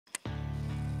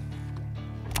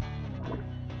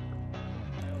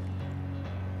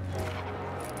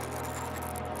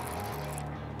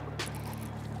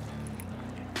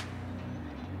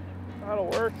That'll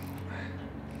work.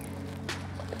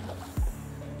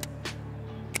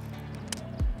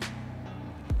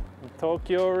 The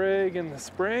Tokyo rig in the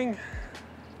spring.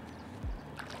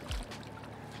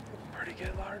 Pretty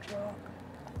good largemouth.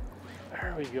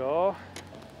 There we go.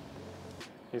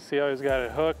 You see how he's got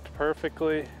it hooked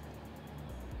perfectly.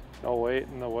 No weight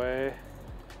in the way.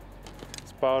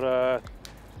 It's about a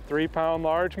 3-pound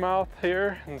largemouth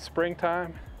here in the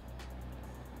springtime.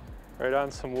 Right on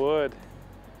some wood.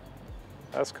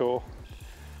 That's cool.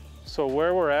 So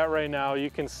where we're at right now, you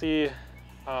can see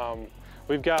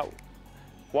we've got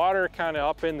water kind of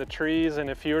up in the trees, and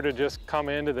if you were to just come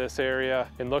into this area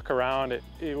and look around,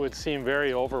 it would seem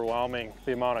very overwhelming,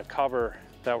 the amount of cover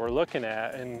that we're looking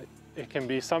at, and it can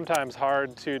be sometimes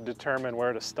hard to determine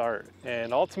where to start.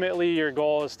 And ultimately your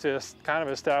goal is to kind of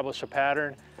establish a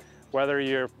pattern, whether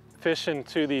you're fishing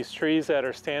to these trees that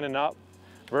are standing up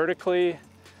vertically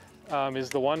is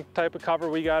the one type of cover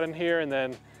we got in here, and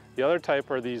then the other type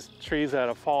are these trees that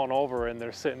have fallen over and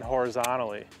they're sitting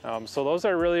horizontally. So those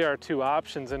are really our two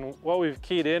options, and what we've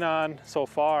keyed in on so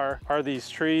far are these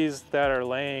trees that are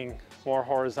laying more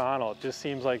horizontal. It just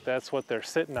seems like that's what they're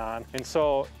sitting on. And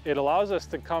so it allows us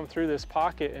to come through this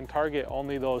pocket and target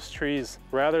only those trees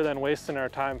rather than wasting our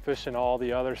time fishing all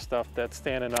the other stuff that's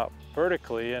standing up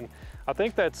vertically. And I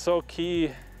think that's so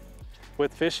key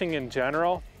with fishing in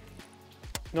general.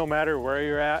 No matter where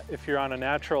you're at, if you're on a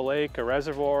natural lake, a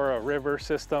reservoir, a river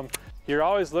system, you're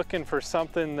always looking for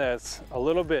something that's a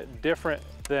little bit different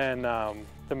than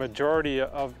the majority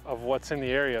of what's in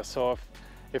the area. So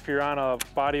if you're on a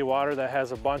body of water that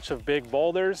has a bunch of big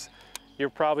boulders, you're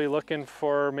probably looking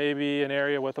for maybe an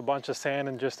area with a bunch of sand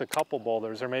and just a couple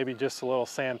boulders, or maybe just a little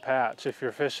sand patch. If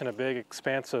you're fishing a big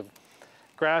expansive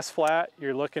grass flat,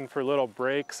 you're looking for little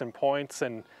breaks and points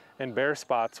and bare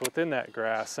spots within that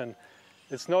grass. And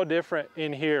it's no different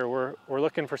in here. We're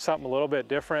looking for something a little bit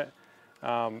different,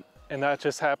 and that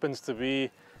just happens to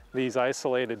be these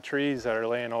isolated trees that are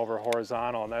laying over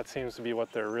horizontal, and that seems to be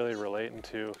what they're really relating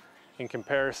to in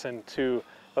comparison to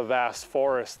a vast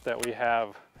forest that we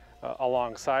have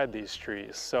alongside these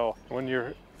trees. So when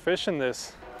you're fishing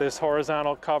this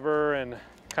horizontal cover and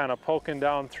kind of poking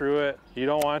down through it, you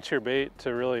don't want your bait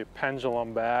to really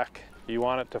pendulum back. You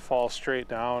want it to fall straight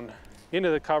down into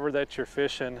the cover that you're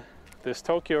fishing. This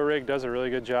Tokyo rig does a really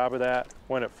good job of that.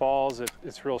 When it falls,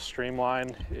 it's real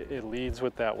streamlined. It leads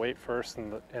with that weight first,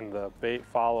 and the bait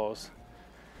follows.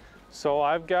 So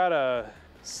I've got a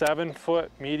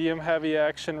 7-foot medium heavy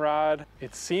action rod.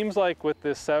 It seems like with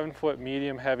this 7-foot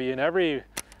medium heavy, and every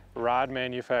rod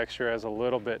manufacturer has a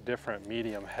little bit different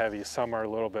medium heavy. Some are a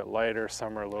little bit lighter,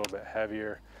 some are a little bit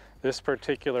heavier. This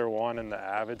particular one in the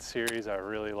Avid series I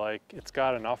really like. It's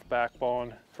got enough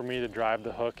backbone for me to drive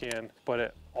the hook in, but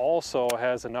it also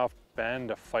has enough bend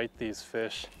to fight these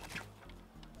fish.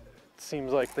 It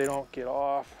seems like they don't get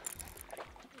off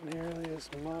nearly as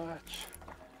much.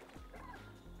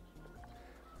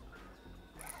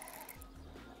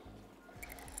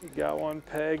 We got one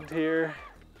pegged here.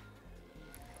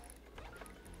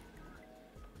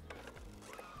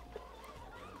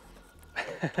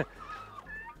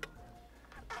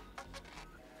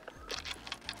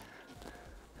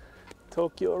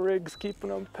 Tokyo rig's keeping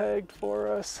them pegged for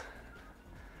us.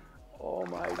 Oh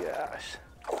my gosh.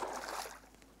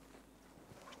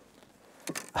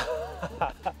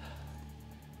 Oh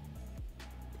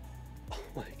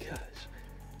my gosh.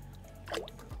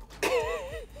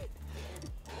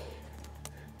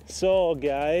 So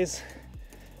guys,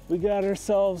 we got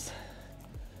ourselves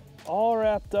all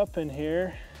wrapped up in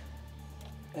here,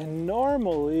 and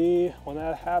normally when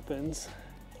that happens,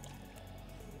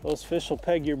 those fish will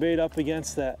peg your bait up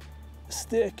against that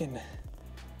stick and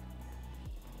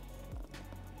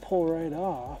pull right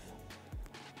off.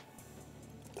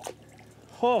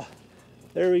 Oh,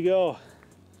 there we go.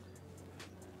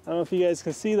 I don't know if you guys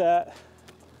can see that,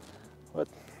 but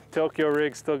Tokyo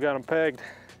rig still got them pegged.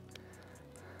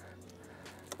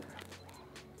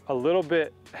 A little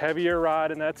bit heavier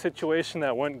rod in that situation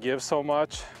that wouldn't give so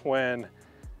much when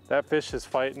that fish is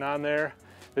fighting on there.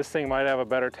 This thing might have a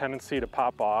better tendency to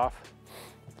pop off.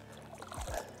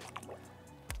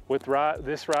 With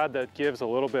this rod that gives a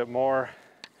little bit more,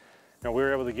 you know, we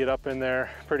were able to get up in there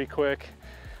pretty quick.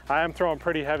 I am throwing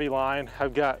pretty heavy line.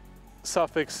 I've got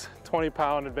Suffolk's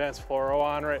 20-pound advanced fluoro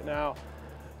on right now,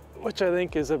 which I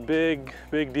think is a big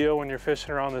deal when you're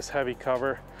fishing around this heavy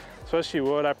cover, especially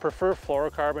wood. I prefer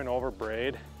fluorocarbon over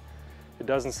braid. It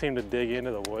doesn't seem to dig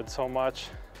into the wood so much,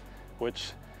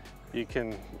 which you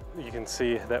can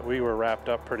see that we were wrapped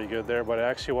up pretty good there, but it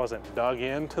actually wasn't dug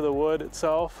into the wood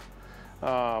itself.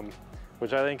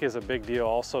 which I think is a big deal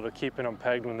also to keeping them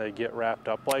pegged when they get wrapped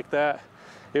up like that.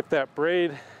 If that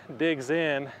braid digs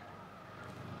in,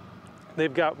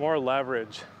 they've got more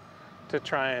leverage to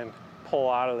try and pull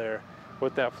out of there.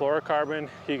 With that fluorocarbon,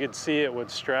 you could see it would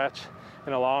stretch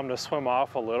and allow them to swim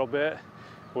off a little bit,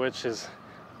 which is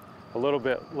a little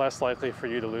bit less likely for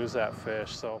you to lose that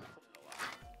fish. So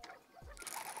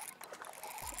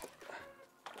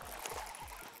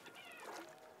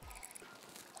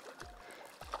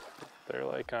they're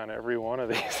like on every one of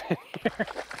these in here.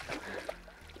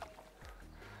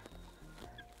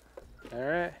 All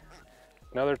right,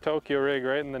 another Tokyo rig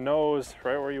right in the nose,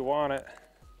 right where you want it.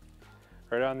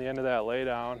 Right on the end of that lay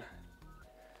down.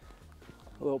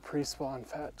 A little pre-spawn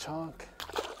fat chunk.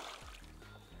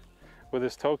 With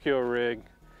this Tokyo rig,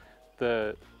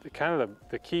 the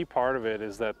key part of it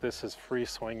is that this is free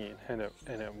swinging and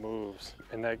it moves,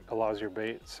 and that allows your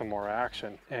bait some more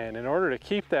action. And in order to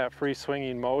keep that free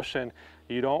swinging motion,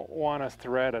 you don't want to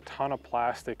thread a ton of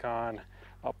plastic on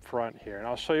up front here. And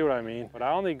I'll show you what I mean. But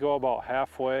I only go about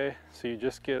halfway, so you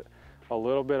just get a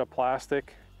little bit of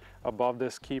plastic above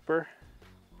this keeper.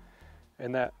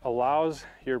 And that allows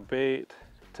your bait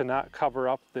to not cover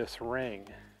up this ring,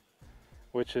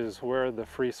 which is where the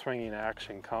free swinging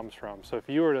action comes from. So if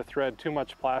you were to thread too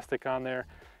much plastic on there,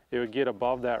 it would get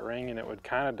above that ring and it would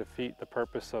kind of defeat the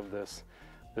purpose of this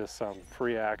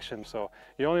free action. So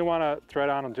you only want to thread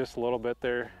on them just a little bit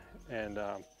there, and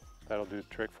that'll do the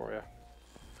trick for you.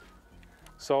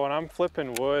 So when I'm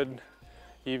flipping wood,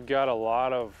 you've got a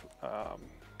lot of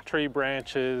tree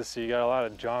branches, you got a lot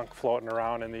of junk floating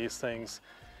around in these things.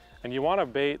 And you want a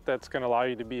bait that's going to allow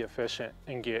you to be efficient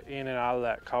and get in and out of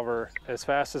that cover as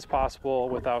fast as possible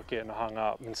without getting hung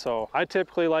up. And so I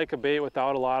typically like a bait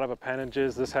without a lot of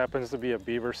appendages. This happens to be a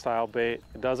beaver style bait.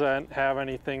 It doesn't have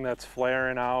anything that's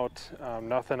flaring out,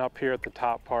 nothing up here at the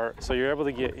top part. So you're able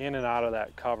to get in and out of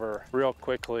that cover real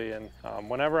quickly. And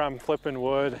whenever I'm flipping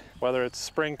wood, whether it's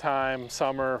springtime,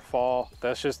 summer, fall,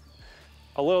 that's just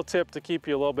a little tip to keep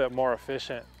you a little bit more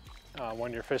efficient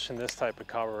when you're fishing this type of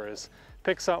cover, is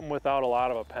pick something without a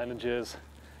lot of appendages,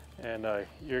 and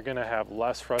you're gonna have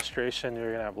less frustration,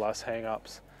 you're gonna have less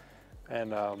hang-ups,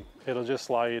 and it'll just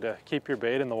allow you to keep your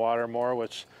bait in the water more,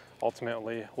 which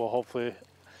ultimately will hopefully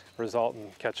result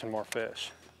in catching more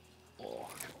fish. Whoa.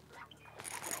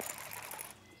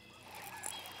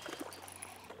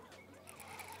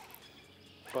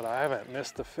 But I haven't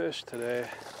missed a fish today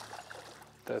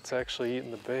that's actually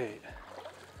eating the bait.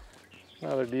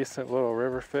 Another decent little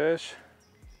river fish.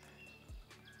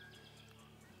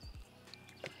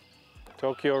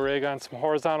 Tokyo rig on some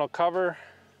horizontal cover.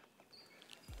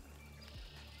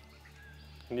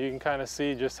 And you can kind of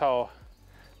see just how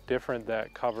different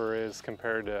that cover is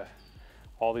compared to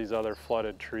all these other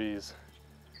flooded trees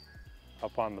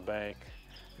up on the bank.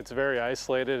 It's very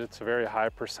isolated, it's a very high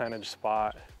percentage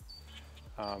spot.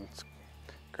 It's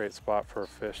a great spot for a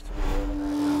fish to be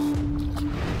living in.